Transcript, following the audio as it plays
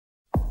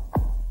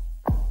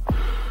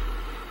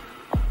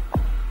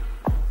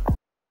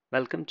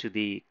Welcome to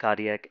the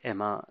Cardiac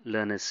MR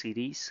Learner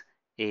Series,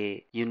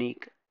 a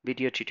unique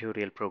video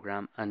tutorial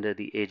program under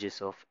the aegis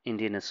of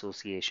Indian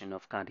Association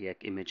of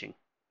Cardiac Imaging.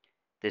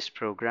 This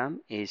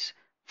program is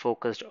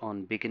focused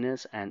on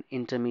beginners and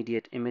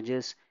intermediate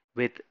images,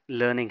 with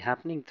learning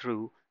happening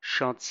through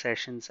short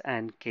sessions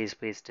and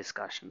case-based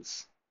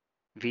discussions.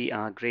 We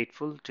are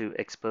grateful to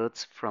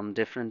experts from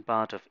different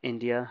parts of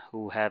India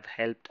who have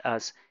helped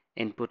us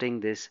in putting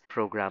this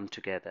program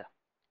together.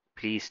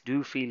 Please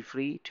do feel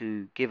free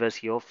to give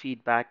us your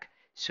feedback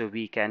so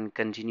we can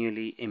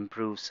continually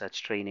improve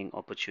such training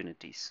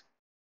opportunities.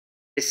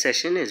 This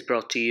session is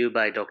brought to you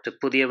by Dr.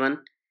 Pudhiavan,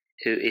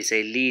 who is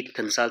a lead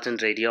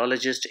consultant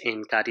radiologist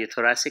in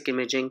cardiothoracic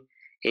imaging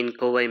in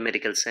Kovai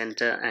Medical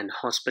Center and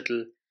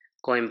Hospital,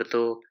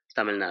 Coimbatore,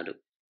 Tamil Nadu.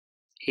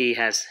 He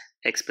has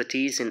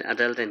expertise in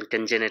adult and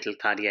congenital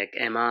cardiac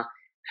MR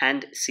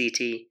and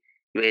CT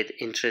with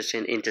interest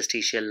in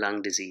interstitial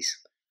lung disease.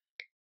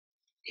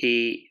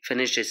 He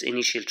finished his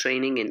initial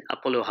training in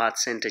Apollo Heart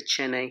Center,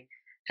 Chennai,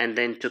 and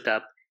then took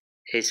up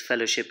his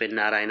fellowship in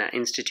Narayana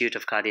Institute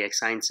of Cardiac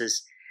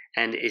Sciences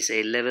and is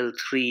a level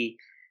 3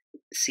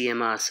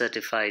 CMR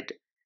certified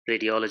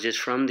radiologist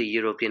from the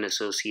European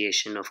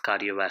Association of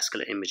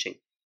Cardiovascular Imaging.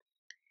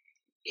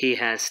 He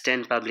has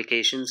 10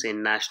 publications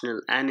in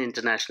national and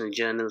international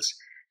journals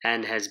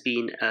and has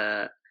been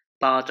a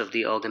part of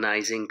the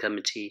organizing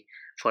committee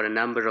for a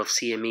number of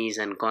CMEs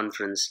and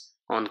conferences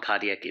on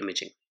cardiac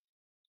imaging.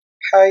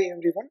 Hi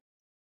everyone,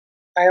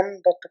 I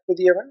am Dr.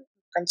 Pudhiavan,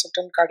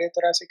 consultant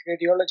cardiothoracic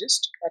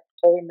radiologist at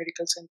Kovai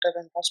Medical Center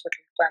and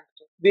Hospital,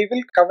 Coimbatore. We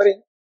will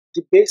covering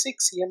the basic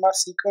CMR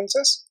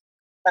sequences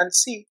and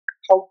see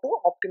how to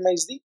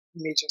optimize the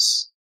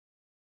images.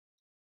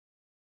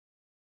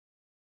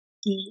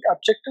 The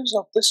objectives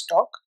of this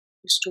talk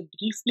is to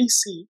briefly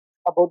see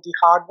about the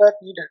hardware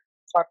needed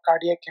for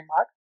cardiac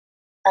MR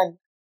and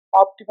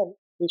optimal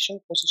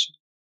patient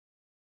positioning.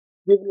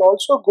 We will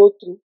also go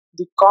through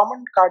the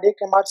common cardiac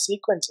MR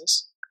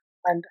sequences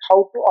and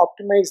how to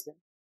optimize them,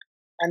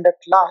 and at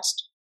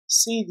last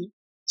see the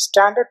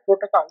standard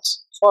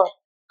protocols for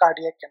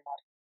cardiac MR.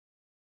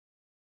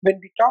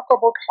 When we talk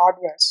about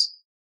hardwares,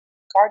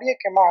 cardiac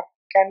MR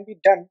can be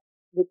done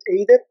with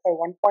either a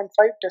 1.5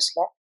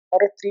 Tesla or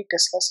a 3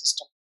 Tesla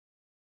system.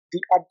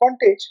 The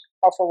advantage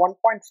of a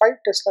 1.5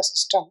 Tesla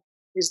system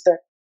is that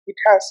it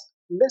has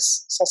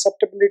less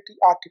susceptibility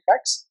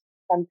artifacts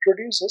and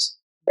produces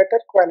better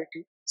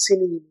quality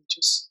cine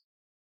images.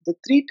 The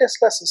 3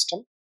 Tesla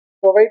system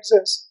provides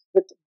us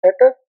with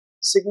better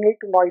signal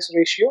to noise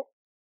ratio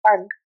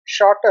and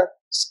shorter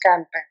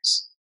scan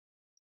times.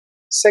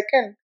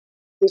 Second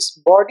is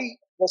body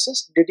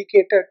versus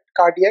dedicated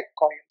cardiac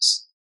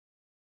coils.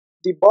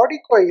 The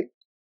body coil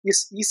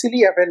is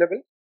easily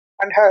available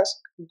and has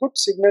good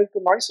signal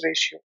to noise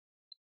ratio,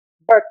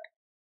 but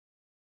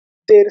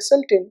they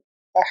result in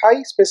a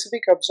high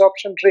specific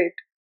absorption rate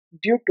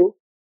due to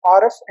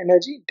RF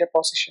energy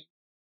deposition.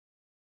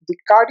 The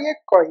cardiac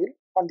coil,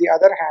 on the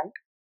other hand,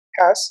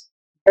 has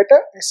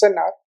better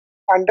SNR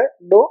and a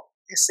low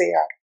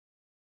SAR.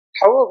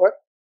 However,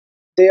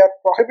 they are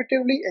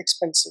prohibitively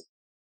expensive.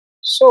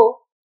 So,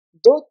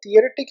 though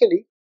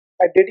theoretically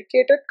a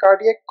dedicated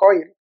cardiac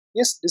coil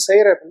is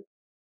desirable,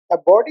 a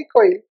body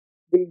coil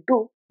will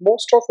do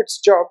most of its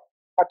job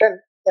at an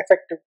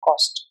effective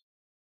cost.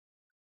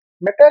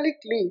 Metallic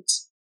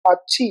leads are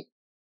cheap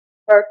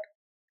but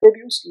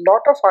produce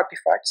lot of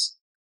artifacts,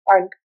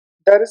 and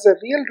there is a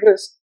real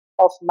risk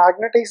of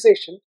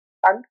magnetization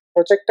and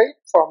projectile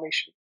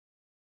formation.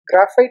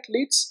 Graphite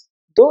leads,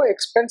 though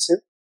expensive,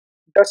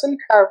 doesn't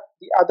have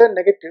the other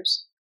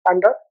negatives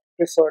and are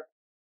preferred.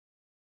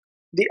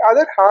 The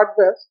other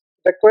hardware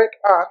required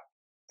are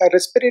a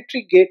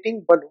respiratory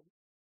gating balloon,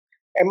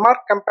 MR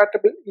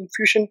compatible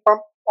infusion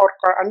pump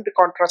and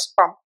contrast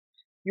pump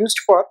used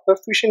for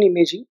perfusion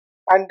imaging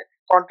and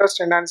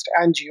contrast enhanced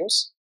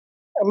angios,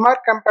 MR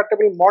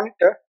compatible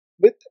monitor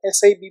with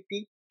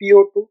SIBP,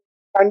 PO2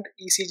 and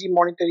ECG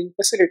monitoring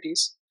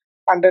facilities,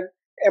 and an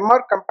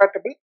MR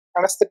compatible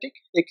anesthetic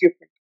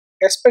equipment,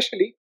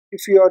 especially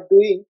if you are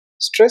doing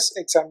stress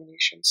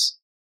examinations.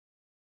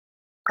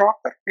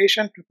 Proper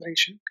patient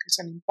preparation is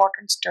an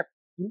important step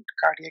in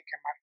cardiac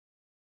MR.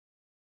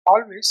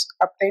 Always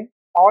obtain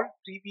all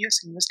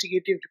previous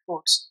investigative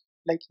reports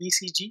like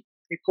ECG,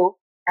 echo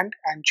and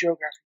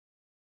angiography.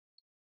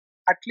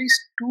 At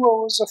least 2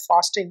 hours of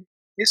fasting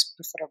is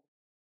preferable.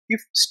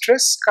 If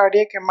stress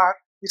cardiac MR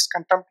is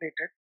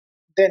contemplated,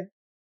 then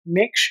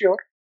make sure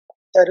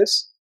there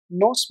is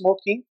no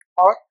smoking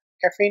or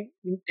caffeine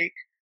intake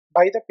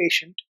by the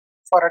patient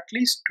for at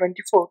least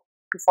 24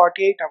 to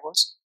 48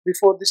 hours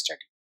before the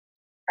study.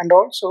 And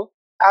also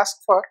ask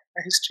for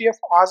a history of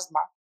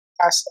asthma,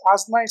 as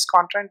asthma is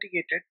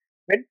contraindicated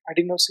when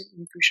adenosine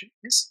infusion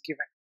is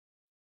given.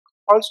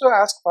 Also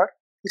ask for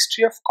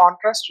history of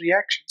contrast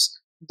reactions,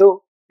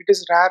 though it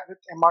is rare with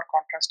MR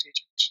contrast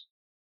agents.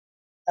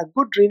 A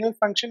good renal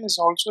function is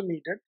also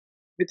needed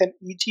with an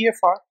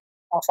eGFR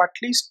of at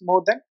least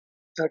more than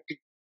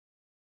 30.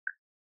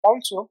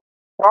 Also,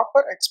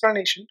 proper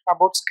explanation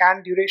about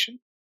scan duration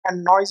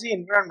and noisy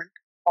environment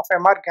of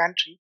MR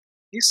gantry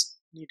is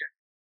needed.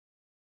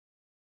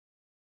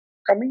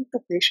 Coming to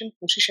patient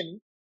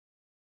positioning,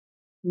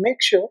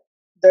 make sure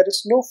there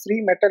is no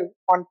free metal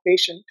on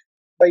patient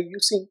by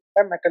using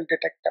a metal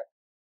detector.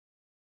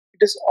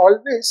 It is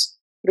always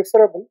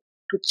preferable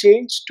to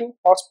change to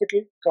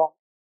hospital gown.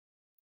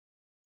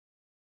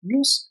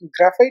 Use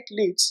graphite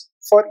leads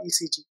for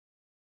ECG.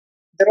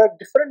 There are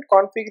different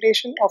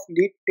configuration of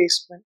lead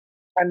placement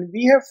and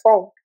we have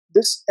found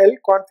this L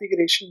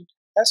configuration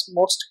as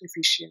most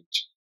efficient.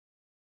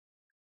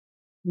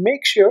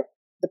 Make sure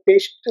the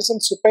patient is in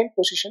supine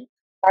position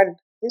and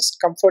is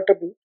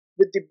comfortable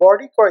with the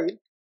body coil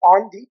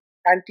on the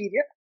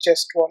anterior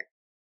chest wall.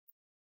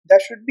 There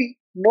should be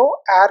no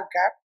air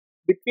gap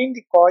between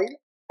the coil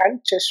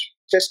and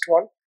chest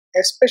wall,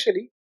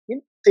 especially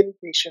in thin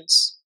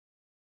patients.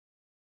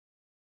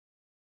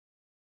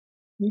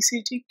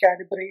 ECG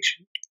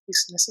calibration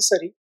is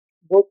necessary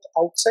both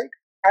outside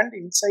and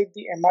inside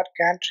the MR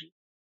gantry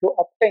to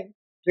obtain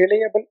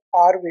reliable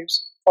R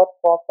waves for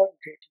proper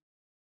gating.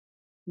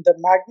 The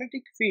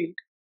magnetic field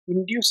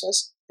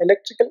induces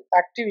electrical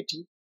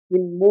activity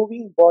in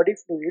moving body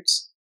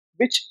fluids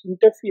which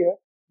interfere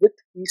with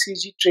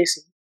ECG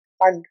tracing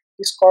and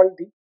is called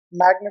the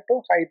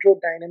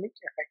magnetohydrodynamic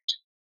effect.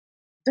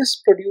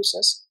 This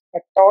produces a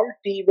tall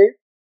T wave,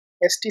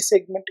 ST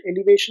segment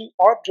elevation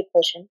or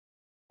depression,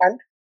 and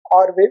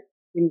R wave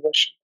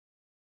inversion.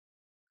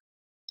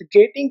 The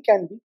gating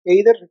can be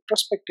either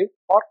retrospective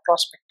or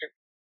prospective.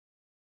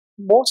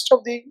 Most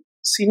of the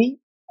cine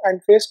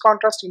and phase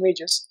contrast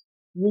images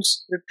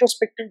use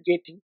retrospective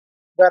gating,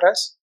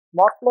 whereas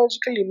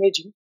morphological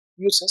imaging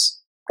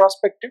uses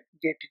prospective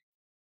gating.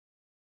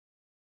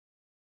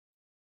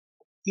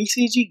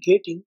 ECG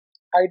gating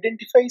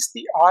identifies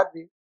the R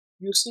wave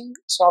using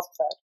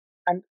software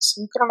and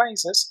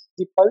synchronizes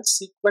the pulse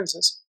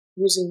sequences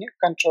using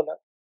a controller.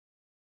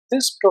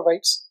 This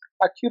provides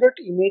accurate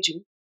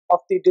imaging of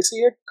the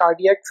desired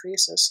cardiac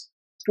phases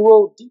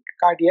throughout the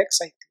cardiac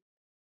cycle.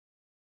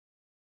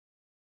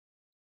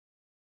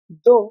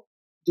 Though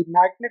the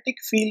magnetic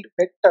field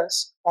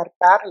vectors are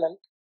parallel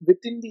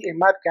within the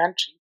MR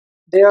gantry,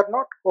 they are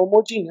not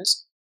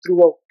homogeneous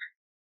throughout.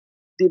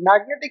 The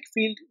magnetic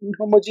field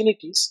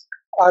inhomogeneities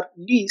are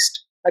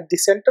least at the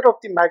center of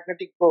the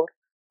magnetic bore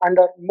and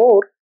are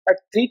more at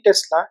 3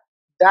 Tesla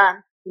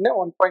than in a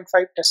 1.5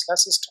 Tesla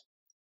system.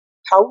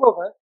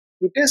 However,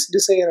 it is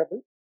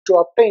desirable to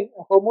obtain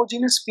a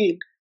homogeneous field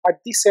at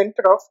the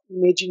center of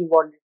imaging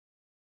volume.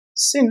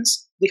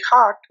 Since the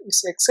heart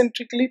is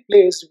eccentrically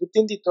placed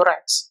within the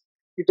thorax,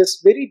 it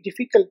is very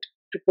difficult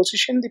to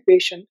position the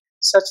patient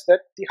such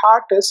that the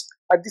heart is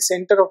at the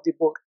center of the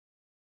bore.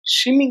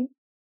 Shimming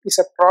is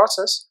a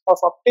process of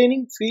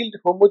obtaining field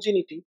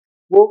homogeneity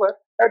over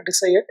a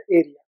desired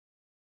area.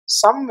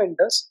 Some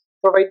vendors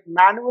provide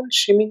manual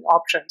shimming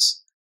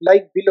options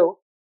like below,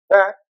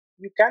 where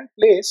you can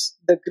place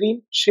the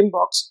green shim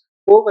box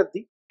over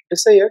the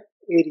desired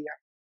area.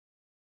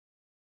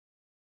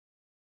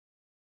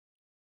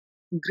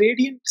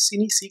 Gradient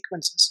cine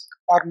sequences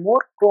are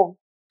more prone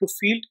to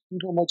field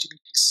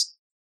inhomogeneities.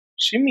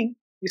 Shimming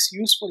is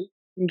useful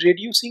in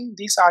reducing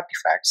these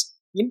artifacts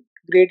in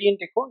gradient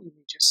echo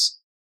images.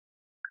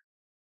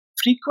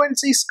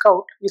 Frequency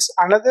scout is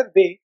another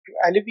way to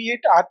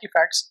alleviate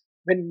artifacts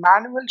when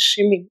manual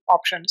shimming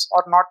options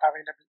are not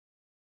available.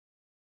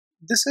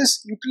 This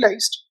is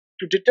utilized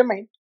to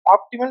determine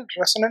optimal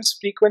resonance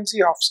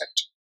frequency offset,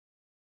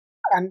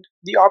 and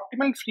the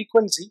optimal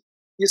frequency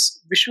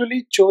is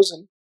visually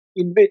chosen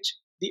in which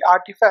the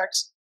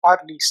artifacts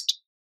are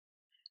least.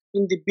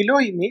 In the below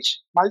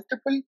image,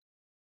 multiple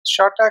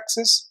short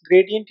axis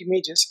gradient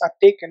images are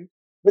taken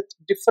with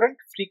different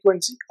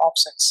frequency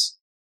offsets,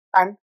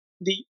 and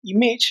the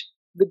image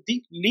with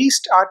the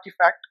least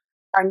artifact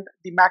and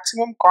the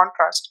maximum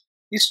contrast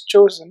is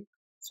chosen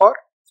for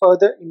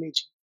further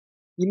imaging.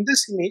 In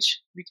this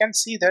image, we can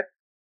see that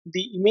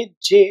the image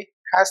J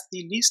has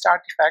the least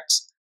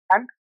artifacts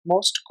and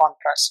most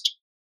contrast.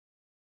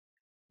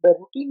 The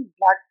routine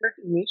black blood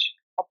image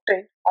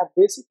obtained are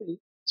basically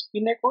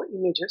spin echo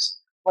images,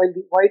 while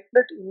the white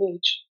blood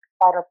image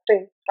are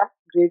obtained from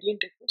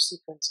gradient echo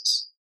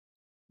sequences.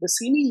 The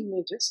cine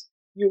images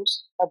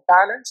use a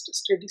balanced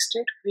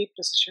steady-state free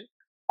precision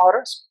or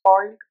a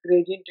spoiled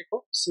gradient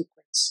echo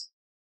sequence.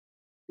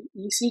 The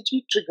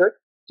ECG triggered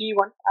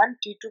T1 and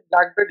T2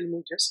 black blood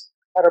images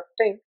are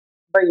obtained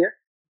by a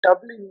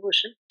double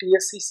inversion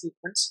TSC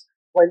sequence,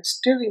 while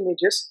still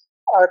images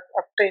are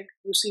obtained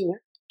using a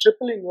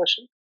triple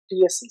inversion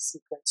TSC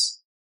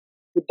sequence.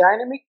 The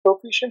dynamic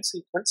perfusion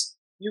sequence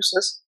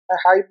uses a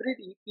hybrid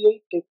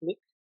EPI technique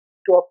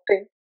to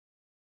obtain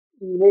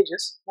the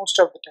images most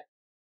of the time.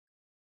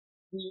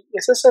 The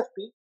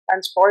SSFP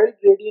and spoiled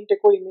gradient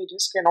echo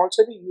images can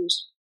also be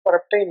used for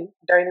obtaining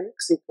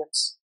dynamic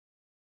sequence.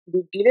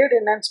 The delayed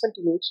enhancement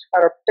image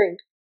are obtained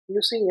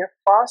using a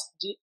fast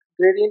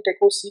gradient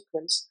echo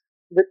sequence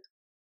with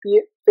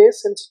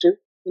phase-sensitive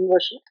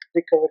inversion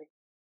recovery.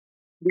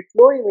 The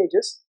flow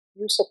images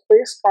use a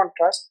phase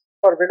contrast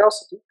for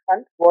velocity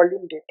and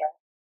volume data.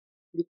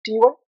 The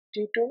T1,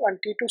 T2 and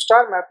T2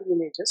 star mapping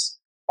images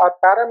are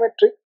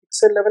parametric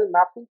pixel level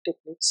mapping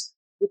techniques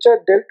which are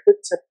dealt with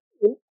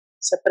in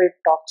separate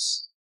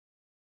talks.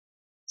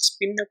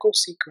 Spin echo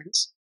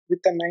sequence with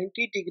a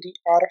 90-degree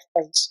RF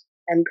pulse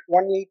and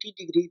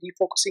 180-degree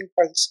refocusing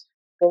pulse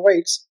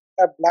provides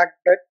a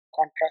black-blood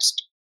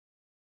contrast.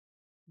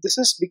 This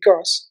is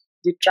because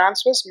the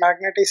transverse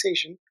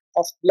magnetization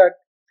of blood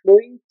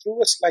flowing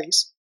through a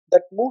slice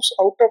that moves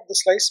out of the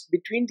slice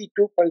between the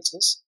two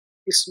pulses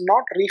is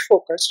not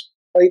refocused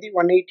by the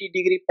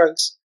 180-degree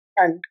pulse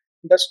and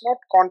does not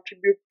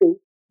contribute to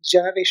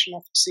generation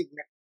of a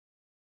signal.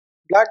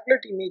 Black blood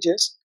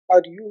images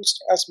are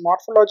used as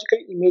morphological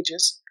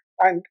images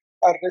and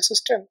are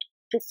resistant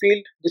to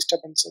field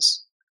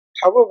disturbances.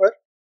 However,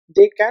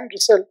 they can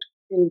result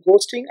in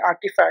ghosting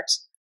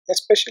artifacts,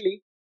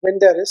 especially when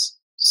there is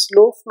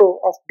slow flow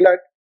of blood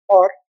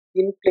or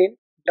in-plane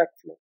blood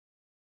flow.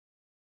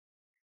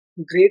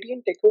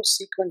 Gradient echo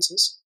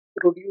sequences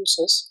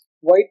produces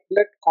white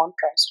blood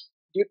contrast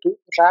due to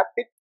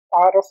rapid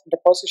RF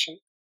deposition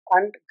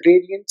and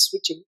gradient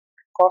switching,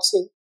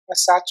 causing a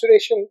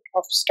saturation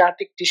of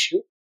static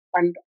tissue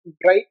and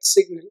bright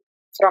signal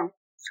from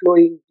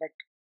flowing blood.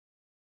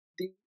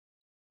 The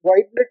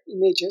white blood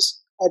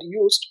images are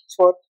used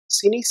for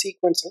cine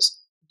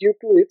sequences due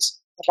to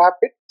its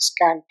rapid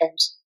scan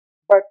times,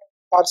 but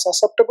are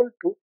susceptible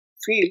to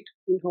field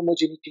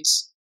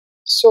inhomogeneities.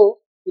 So,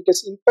 it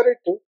is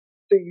imperative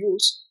to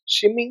use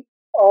shimming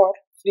or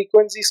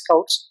frequency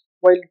scouts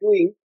while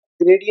doing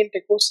gradient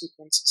echo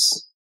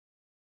sequences.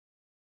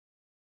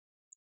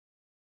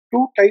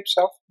 Two types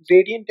of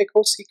gradient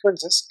echo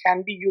sequences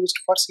can be used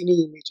for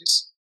cine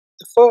images.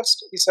 The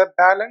first is a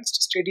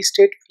balanced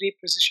steady-state free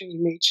precision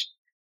image,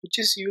 which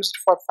is used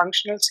for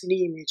functional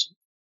cine imaging,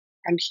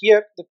 and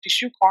here the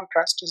tissue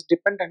contrast is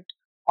dependent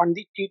on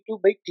the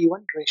T2 by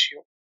T1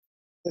 ratio.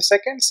 The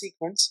second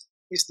sequence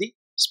is the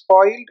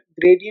spoiled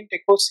gradient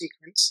echo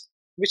sequence,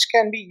 which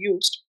can be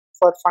used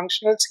for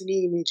functional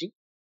cine imaging,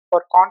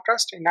 for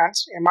contrast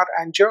enhanced MR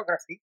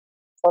angiography,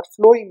 for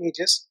flow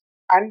images,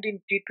 and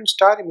in T2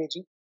 star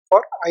imaging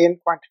for ion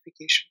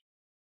quantification.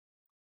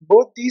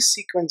 Both these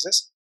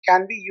sequences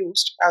can be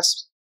used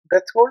as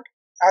breath hold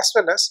as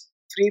well as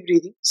free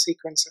breathing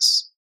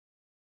sequences.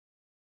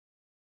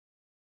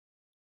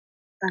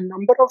 A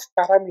number of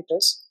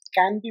parameters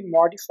can be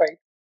modified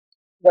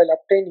while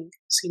obtaining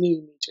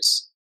cine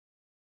images.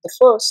 The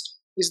first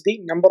is the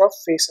number of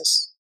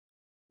phases.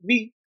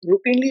 We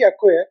routinely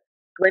acquire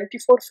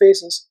 24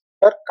 phases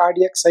per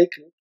cardiac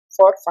cycle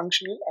for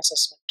functional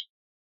assessment.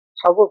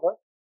 However,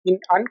 in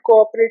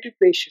uncooperative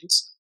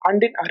patients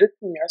and in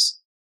arrhythmias,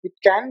 it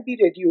can be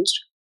reduced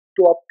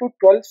to up to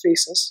 12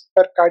 phases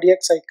per cardiac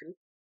cycle,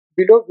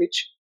 below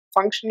which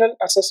functional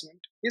assessment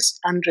is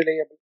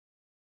unreliable.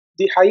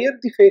 The higher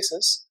the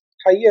phases,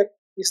 higher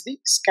is the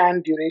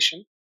scan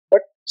duration,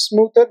 but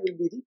smoother will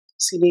be the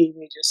cine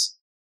images.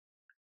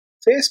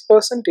 Phase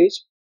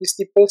percentage is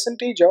the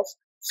percentage of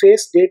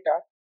phase data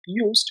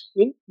used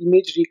in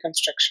image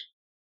reconstruction.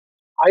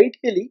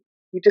 Ideally,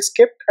 it is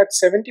kept at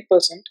 70%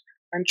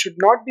 and should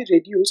not be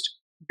reduced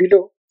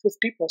below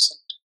 50%.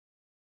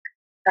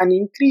 An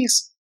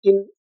increase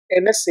in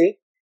NSA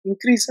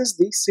increases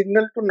the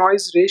signal to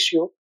noise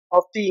ratio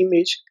of the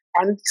image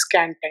and the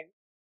scan time.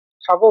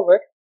 However,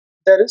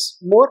 there is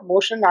more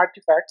motion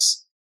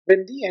artifacts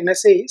when the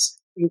NSA is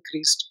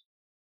increased.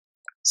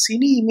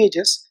 Cine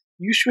images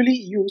usually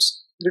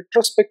use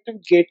retrospective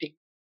gating.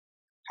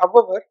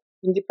 However,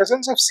 in the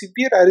presence of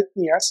severe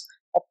arrhythmias,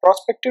 a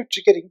prospective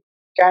triggering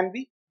can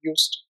be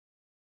used.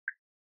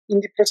 In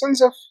the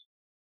presence of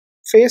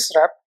phase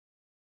wrap,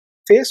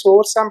 phase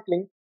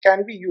oversampling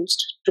can be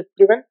used to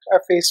prevent a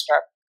phase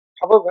wrap.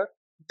 However,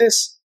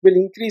 this will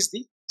increase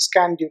the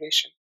scan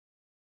duration.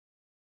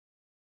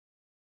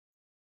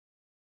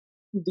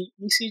 The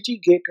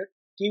ECG-gated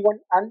T1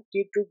 and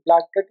T2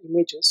 blackbird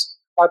images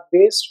are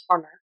based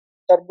on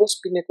a turbo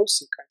spin echo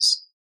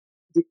sequence.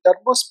 The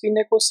turbo spin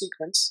echo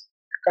sequence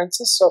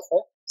consists of a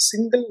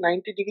single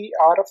 90-degree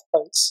RF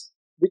pulse,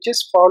 which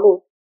is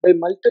followed by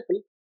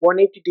multiple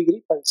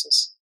 180-degree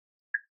pulses.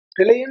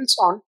 Reliance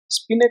on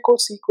spin echo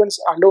sequence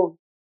alone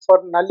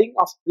for nulling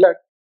of blood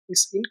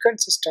is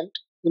inconsistent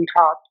in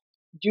heart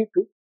due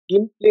to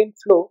in-plane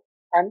flow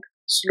and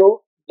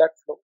slow blood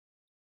flow.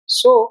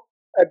 So,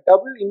 a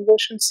double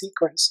inversion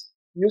sequence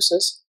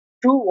uses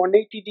two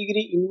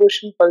 180-degree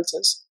inversion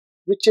pulses,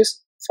 which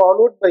is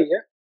followed by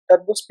a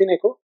turbo spin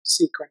echo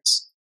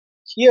sequence.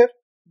 Here,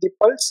 the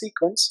pulse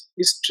sequence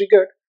is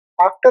triggered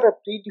after a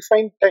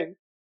predefined time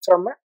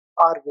from a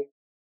R wave.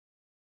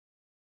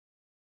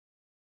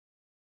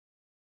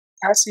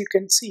 As you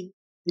can see,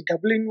 the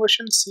double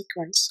inversion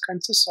sequence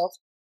consists of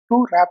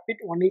two rapid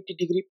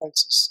 180-degree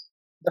pulses.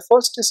 The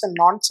first is a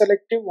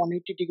non-selective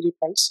 180-degree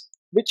pulse,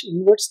 which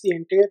inverts the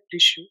entire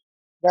tissue,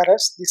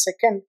 whereas the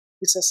second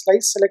is a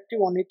slice-selective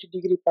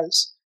 180-degree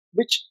pulse,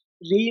 which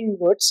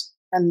reinverts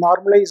and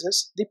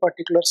normalizes the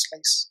particular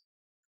slice.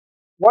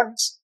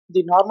 Once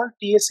the normal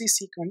TSE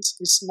sequence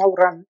is now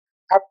run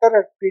after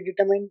a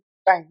predetermined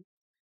time,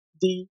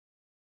 the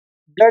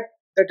blood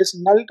that is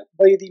nulled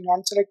by the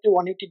non-selective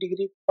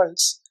 180-degree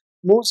pulse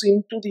moves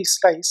into the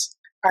slice,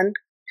 and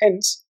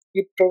hence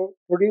it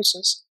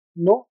produces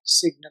no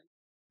signal.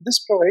 This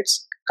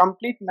provides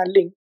complete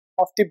nulling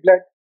of the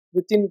blood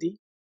within the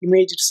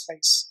imaged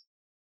slice.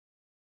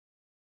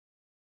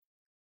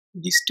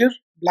 The stir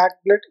black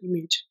blood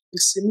image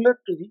is similar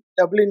to the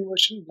double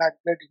inversion black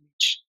blood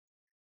image.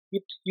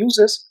 It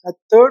uses a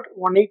third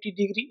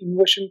 180-degree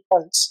inversion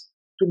pulse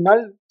to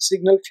null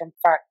signal from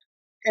fat,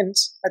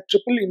 hence a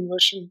triple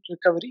inversion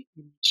recovery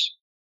image.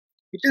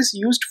 It is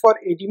used for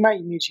edema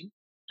imaging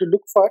to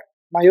look for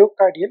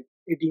myocardial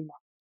edema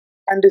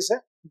and is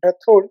a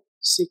breath hold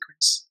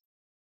sequence.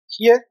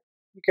 Here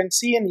you can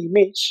see an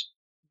image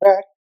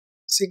where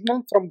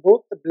signal from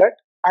both the blood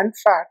and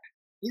fat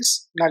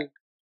is null.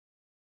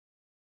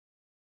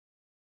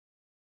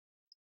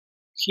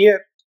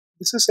 Here,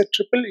 this is a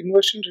triple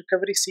inversion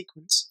recovery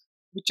sequence,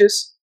 which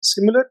is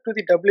similar to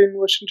the double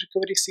inversion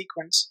recovery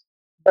sequence,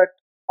 but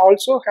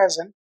also has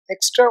an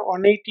extra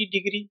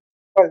 180-degree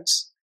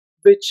pulse,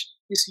 which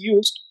is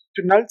used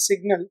to null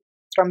signal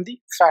from the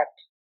fat.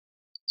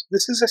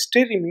 This is a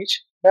stir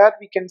image where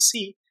we can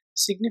see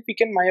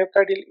significant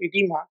myocardial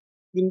edema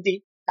in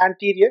the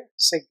anterior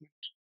segment.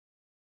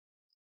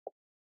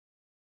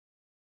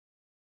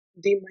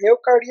 The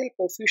myocardial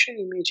perfusion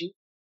imaging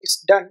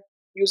is done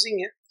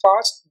using a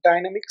fast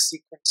dynamic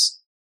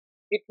sequence.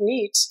 It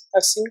needs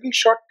a single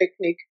shot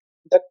technique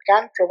that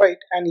can provide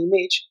an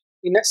image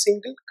in a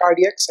single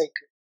cardiac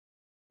cycle.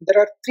 There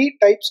are three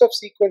types of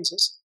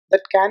sequences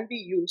that can be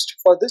used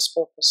for this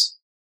purpose.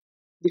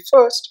 The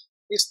first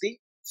is the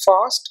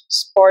fast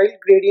spoil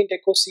gradient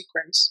echo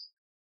sequence,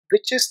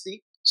 which is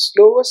the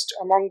slowest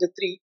among the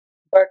three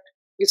but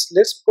is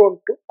less prone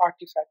to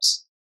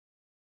artifacts.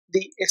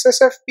 The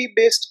SSFP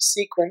based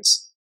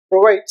sequence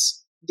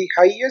provides the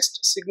highest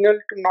signal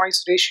to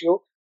noise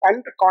ratio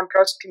and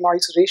contrast to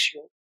noise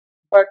ratio,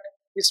 but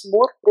is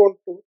more prone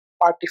to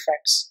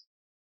artifacts.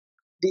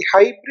 The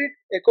hybrid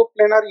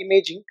echoplanar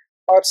imaging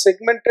or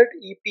segmented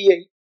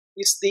EPI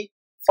is the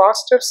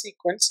faster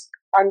sequence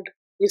and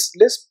is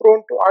less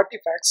prone to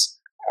artifacts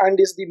and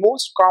is the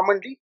most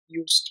commonly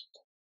used.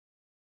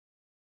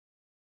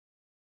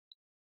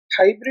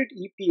 Hybrid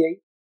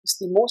EPI is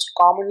the most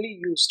commonly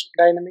used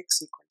dynamic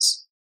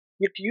sequence.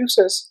 It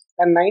uses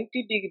a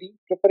 90-degree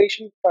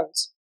preparation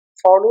pulse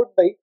followed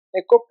by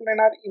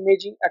echoplanar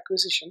imaging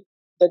acquisition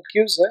that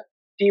gives a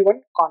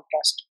T1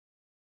 contrast.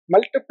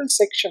 Multiple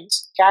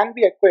sections can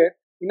be acquired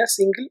in a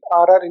single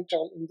RR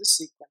interval in this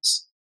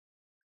sequence.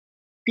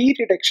 P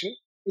reduction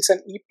is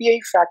an EPI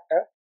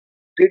factor,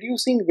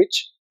 reducing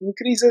which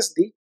increases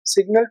the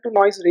signal to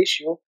noise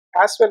ratio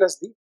as well as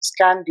the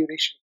scan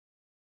duration.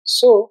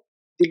 So,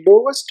 the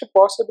lowest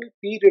possible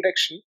P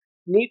reduction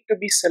need to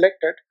be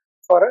selected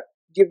for a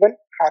given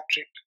heart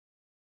rate.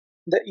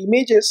 The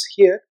images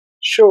here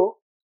show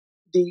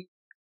the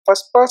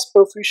first pass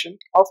perfusion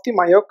of the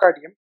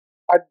myocardium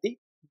at the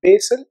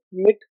basal,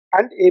 mid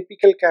and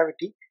apical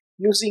cavity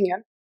using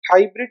an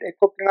hybrid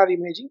echoplanar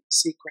imaging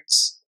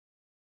sequence.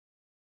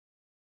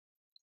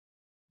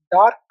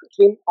 Dark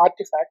rim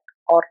artifact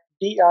or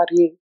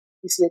DRA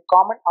is a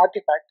common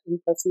artifact in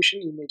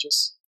perfusion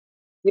images.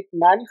 It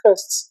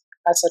manifests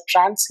as a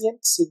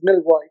transient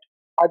signal void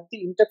at the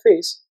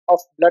interface of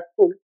blood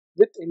pool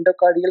with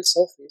endocardial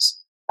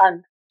surface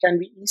and can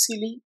be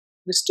easily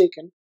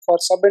mistaken for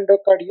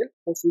subendocardial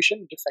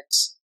perfusion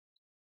defects.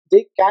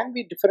 They can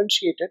be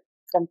differentiated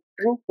from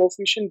true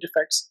perfusion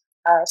defects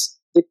as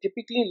they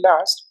typically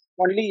last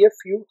only a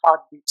few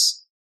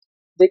heartbeats.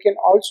 They can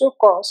also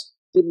cause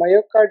the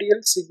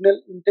myocardial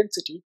signal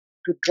intensity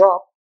to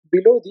drop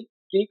below the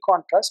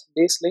pre-contrast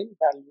baseline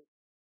value.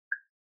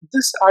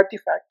 This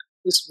artifact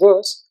is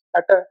worse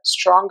at a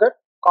stronger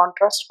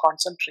contrast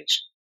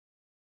concentration.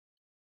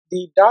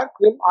 The dark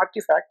rim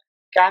artifact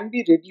can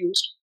be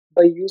reduced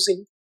by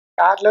using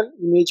parallel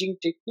imaging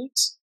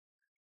techniques,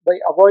 by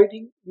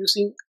avoiding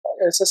using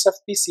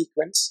SSFP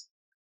sequence,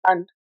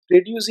 and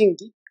reducing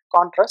the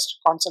contrast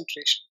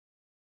concentration.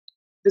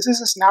 This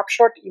is a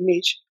snapshot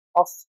image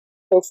of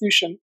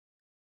perfusion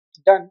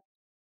done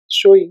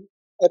showing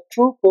a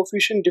true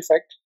perfusion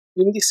defect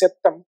in the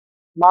septum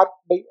marked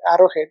by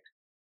arrowhead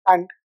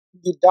and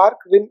the dark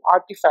rim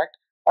artifact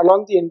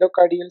along the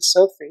endocardial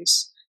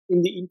surface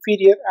in the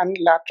inferior and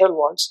lateral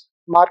walls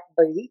marked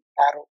by the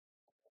arrow.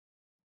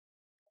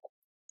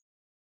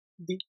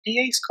 The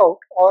TI Scout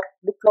or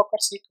look locker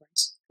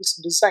sequence is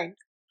designed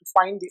to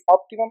find the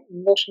optimum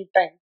inversion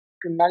time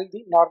to null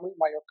the normal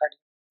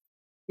myocardium.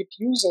 It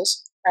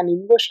uses an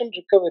inversion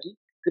recovery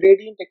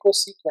gradient echo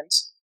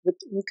sequence with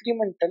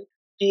incremental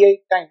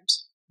TI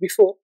times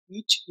before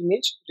each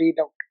image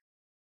readout.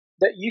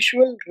 The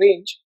usual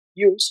range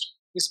used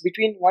is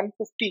between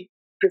 150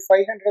 to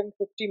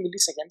 550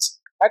 milliseconds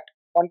at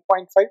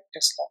 1.5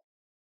 Tesla.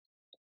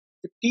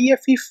 The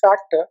TFE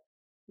factor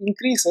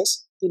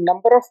increases the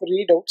number of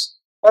readouts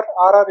per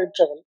RR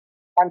interval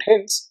and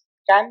hence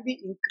can be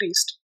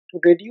increased to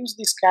reduce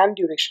the scan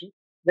duration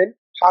when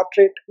heart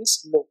rate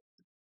is low.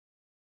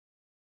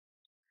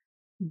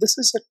 This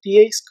is a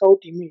TI Scout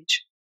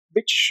image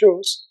which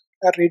shows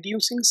a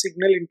reducing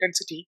signal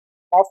intensity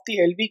of the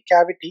LV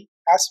cavity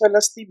as well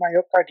as the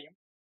myocardium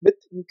with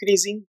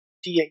increasing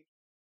Ti.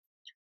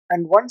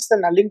 And once the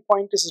nulling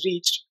point is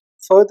reached,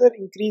 further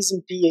increase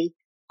in Ta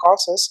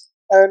causes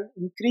an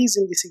increase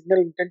in the signal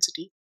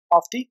intensity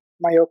of the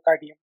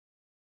myocardium.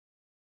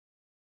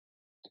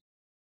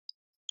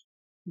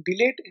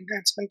 Delayed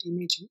enhancement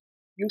imaging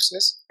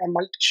uses a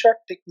multi-shot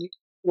technique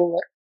over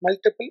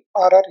multiple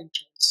RR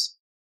intervals.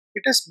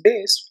 It is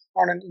based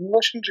on an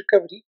inversion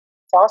recovery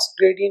fast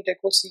gradient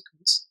echo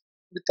sequence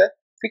with a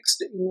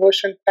fixed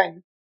inversion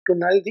time to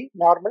null the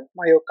normal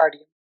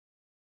myocardium.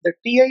 The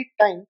Ti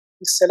time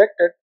is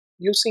selected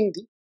using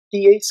the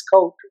Ti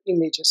scout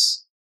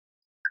images.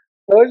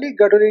 Early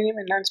gadolinium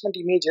enhancement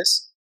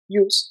images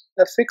use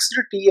a fixed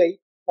Ti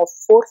of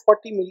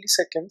 440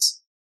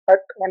 milliseconds at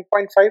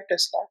 1.5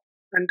 Tesla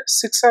and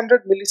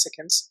 600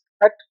 milliseconds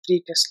at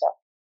 3 Tesla.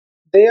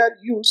 They are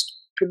used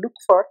to look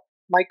for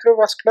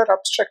microvascular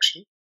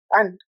obstruction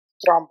and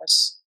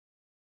thrombus.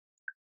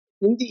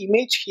 In the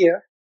image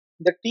here,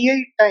 the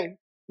Ti time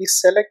is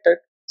selected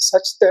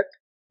such that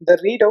the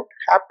readout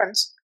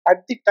happens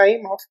at the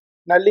time of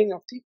nulling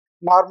of the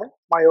normal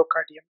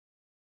myocardium.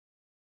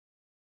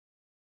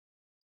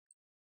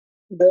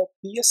 The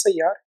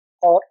PSIR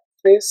or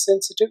phase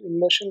sensitive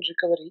immersion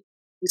recovery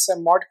is a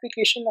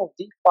modification of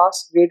the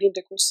fast gradient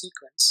echo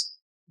sequence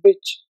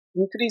which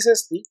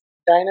increases the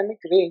dynamic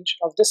range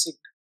of the signal.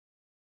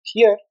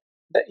 Here,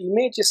 the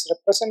image is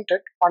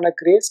represented on a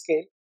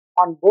grayscale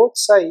on both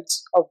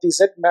sides of the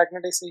Z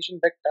magnetization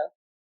vector,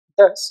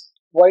 thus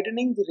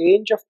widening the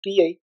range of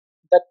Ti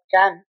that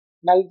can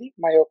null the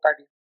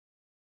myocardium.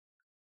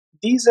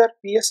 These are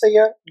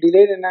PSIR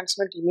delayed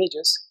enhancement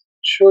images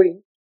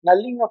showing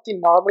nulling of the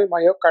normal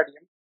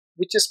myocardium,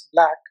 which is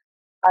black,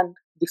 and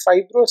the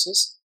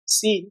fibrosis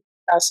seen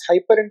as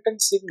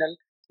hyperintense signal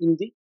in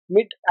the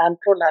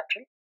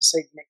mid-anterolateral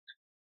segment.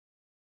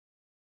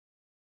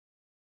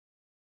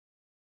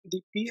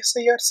 The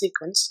PSIR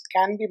sequence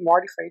can be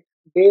modified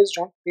based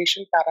on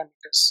patient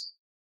parameters.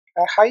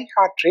 A high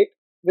heart rate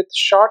with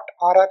short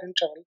RR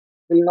interval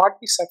will not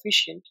be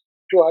sufficient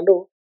to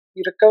allow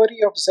the recovery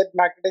of Z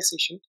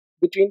magnetization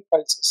between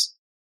pulses.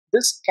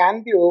 This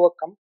can be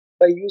overcome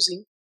by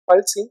using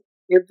pulsing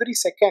every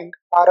second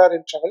RR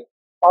interval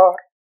or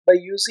by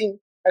using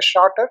a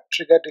shorter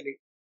trigger delay.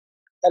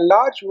 A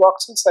large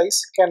voxel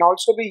size can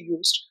also be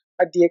used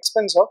at the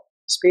expense of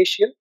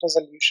spatial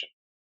resolution.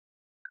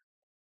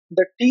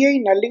 The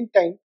Ti nulling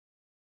time,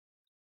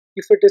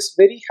 if it is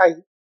very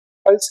high,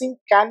 pulsing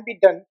can be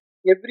done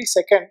every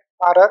second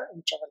RR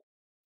interval.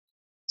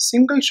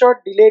 Single-shot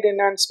delayed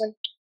enhancement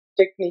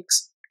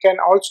techniques can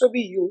also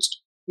be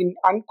used in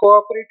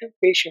uncooperative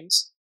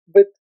patients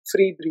with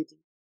free breathing.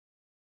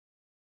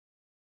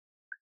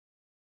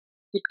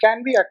 It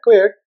can be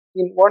acquired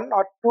in 1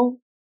 or 2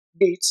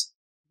 beats,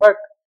 but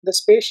the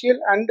spatial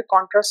and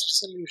contrast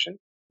resolution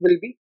will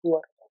be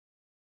poor.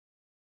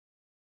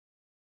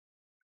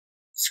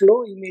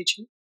 Flow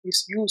imaging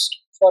is used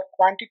for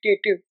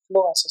quantitative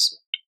flow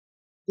assessment.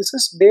 This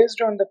is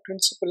based on the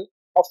principle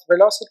of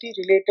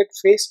velocity-related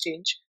phase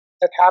change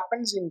that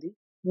happens in the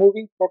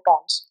moving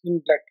protons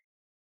in blood.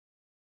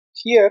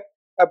 Here,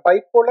 a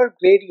bipolar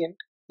gradient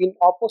in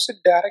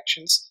opposite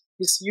directions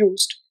is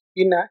used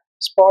in a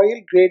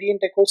spoil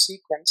gradient echo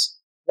sequence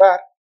where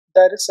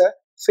there is a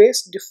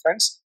phase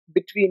difference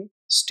between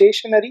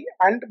stationary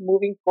and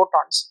moving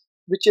protons,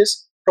 which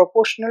is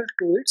proportional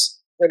to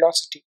its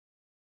velocity.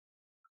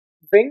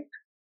 Wink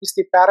is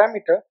the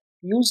parameter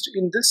used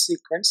in this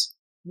sequence,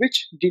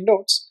 which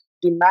denotes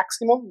the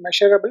maximum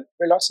measurable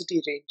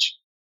velocity range.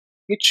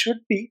 It should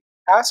be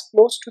as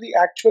close to the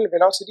actual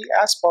velocity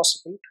as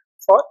possible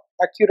for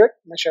accurate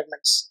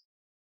measurements.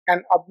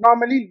 An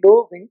abnormally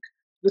low wink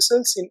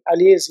results in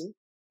aliasing,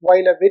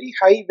 while a very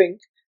high wink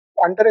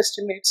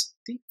underestimates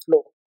the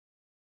flow.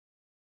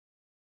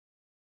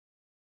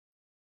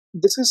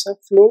 This is a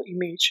flow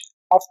image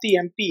of the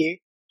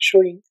MPA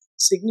showing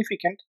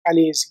significant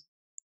aliasing.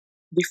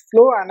 The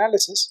flow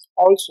analysis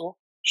also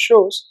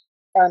shows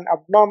an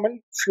abnormal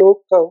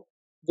flow curve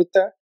with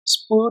a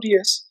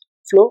spurious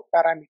flow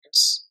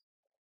parameters.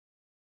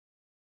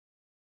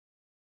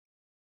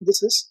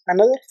 This is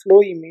another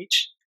flow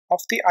image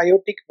of the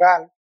aortic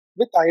valve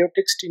with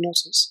aortic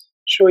stenosis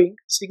showing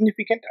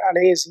significant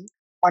aliasing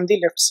on the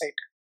left side.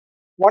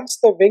 Once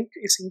the wink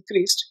is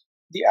increased,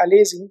 the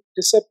aliasing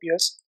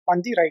disappears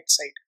on the right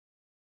side.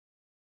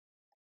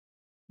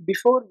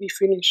 Before we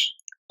finish,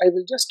 I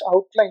will just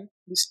outline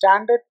the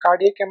standard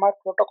cardiac MR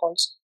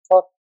protocols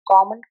for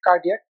common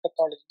cardiac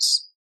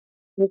pathologies.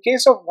 In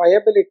case of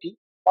viability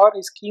or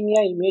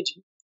ischemia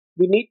imaging,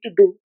 we need to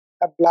do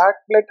a black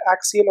blood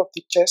axial of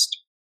the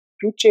chest,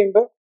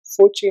 2-chamber,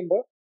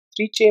 4-chamber,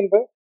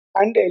 3-chamber,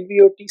 and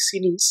LVOT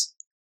cines,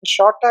 a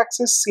short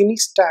axis cine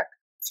stack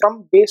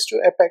from base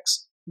to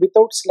apex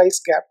without slice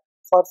gap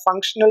for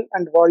functional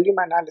and volume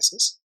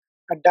analysis,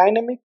 a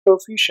dynamic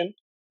perfusion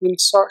in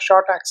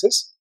short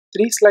axis,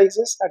 3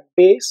 slices at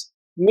base,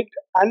 mid,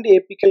 and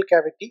apical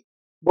cavity,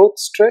 both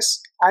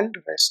stress and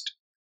rest,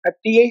 a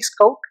Ti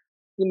scout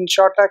in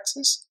short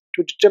axis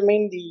to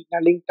determine the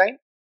nulling time,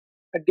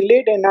 a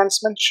delayed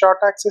enhancement short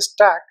axis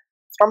tag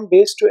from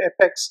base to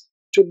apex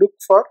to look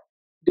for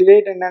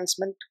delayed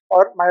enhancement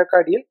or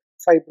myocardial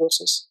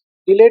fibrosis.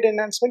 Delayed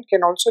enhancement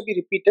can also be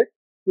repeated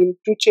in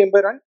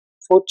 2-chamber and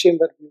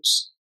 4-chamber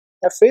views.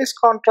 A phase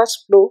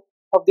contrast flow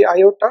of the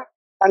aorta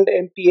and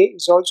MPA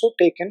is also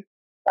taken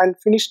and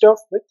finished off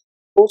with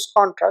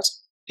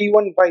post-contrast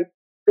T1 vibe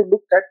to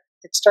look at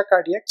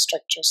extracardiac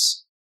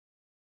structures.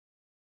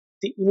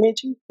 The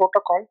imaging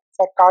protocol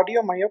for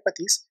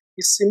cardiomyopathies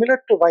is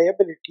similar to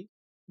viability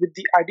with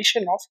the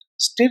addition of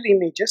stir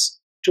images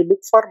to look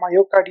for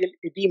myocardial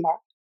edema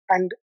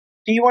and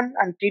T1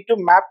 and T2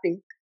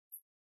 mapping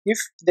if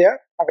they are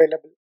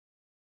available.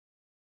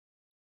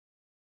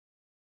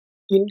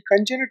 In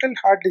congenital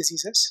heart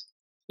diseases,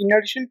 in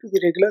addition to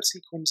the regular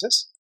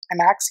sequences, an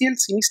axial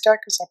cine-stack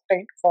is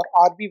obtained for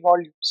RV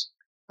volumes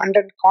and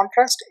a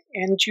contrast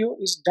angio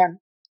is done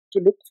to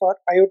look for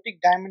aortic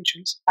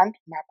dimensions and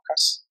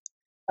MAPCAS.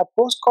 A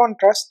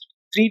post-contrast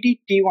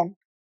 3D T1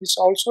 is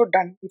also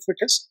done if it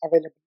is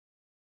available.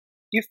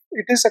 If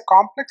it is a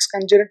complex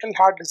congenital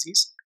heart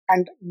disease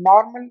and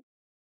normal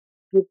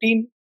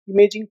routine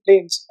imaging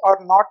planes are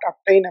not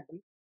obtainable,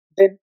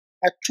 then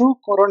a true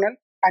coronal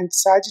and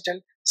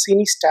sagittal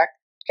cine-stack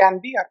can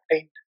be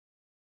obtained.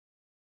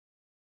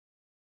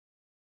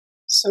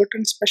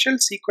 Certain special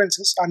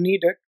sequences are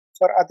needed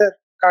for other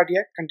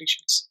cardiac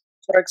conditions.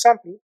 For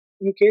example,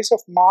 in case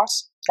of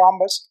mass,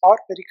 thrombus, or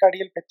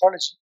pericardial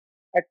pathology,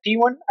 a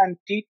T1 and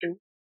T2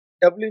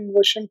 double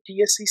inversion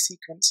TSC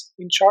sequence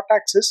in short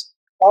axis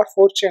or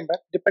 4-chamber,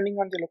 depending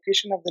on the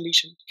location of the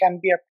lesion, can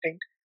be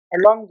obtained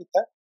along with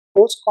a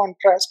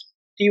post-contrast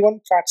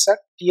T1 FATSAT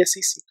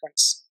TSC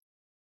sequence.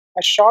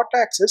 A short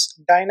axis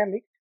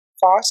dynamic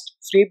fast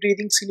free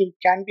breathing cine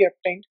can be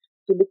obtained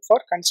to look for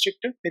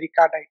constrictive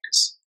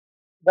pericarditis,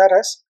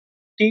 whereas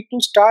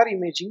T2 star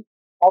imaging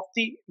of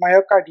the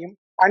myocardium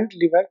and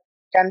liver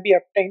can be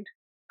obtained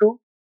to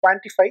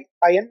quantify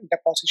iron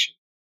deposition.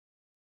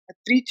 A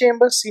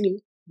 3-chamber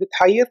cine with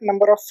higher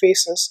number of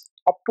phases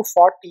up to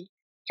 40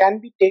 can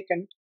be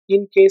taken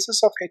in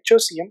cases of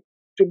HOCM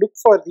to look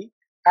for the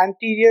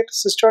anterior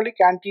systolic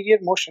anterior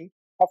motion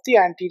of the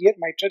anterior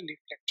mitral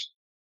leaflet.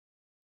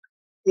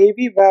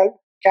 AV valve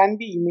can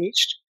be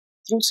imaged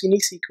through cine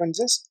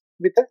sequences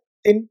with a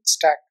thin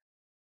stack.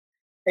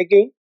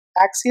 Again,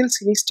 axial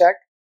cine stack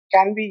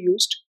can be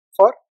used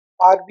for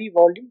RV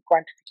volume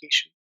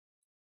quantification.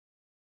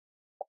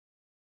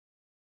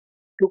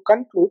 To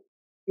conclude,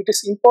 it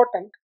is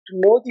important to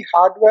know the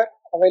hardware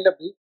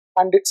available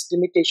and its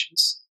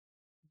limitations.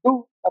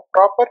 Do a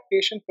proper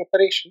patient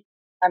preparation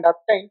and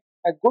obtain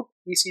a good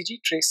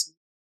ECG tracing.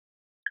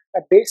 A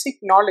basic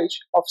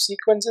knowledge of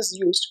sequences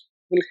used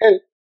will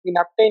help in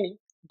obtaining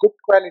good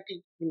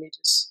quality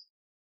images.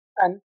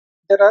 And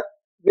there are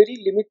very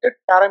limited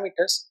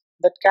parameters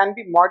that can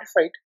be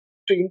modified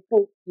to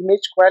improve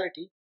image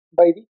quality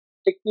by the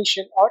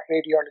technician or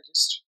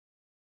radiologist.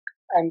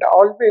 And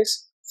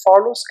always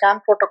follow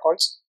scan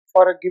protocols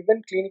for a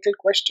given clinical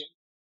question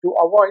to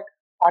avoid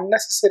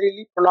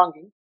unnecessarily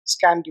prolonging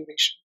scan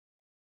duration.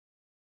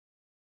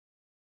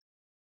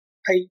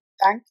 I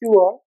thank you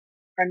all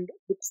and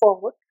look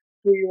forward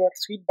to your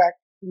feedback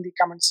in the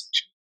comment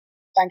section.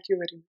 Thank you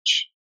very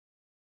much.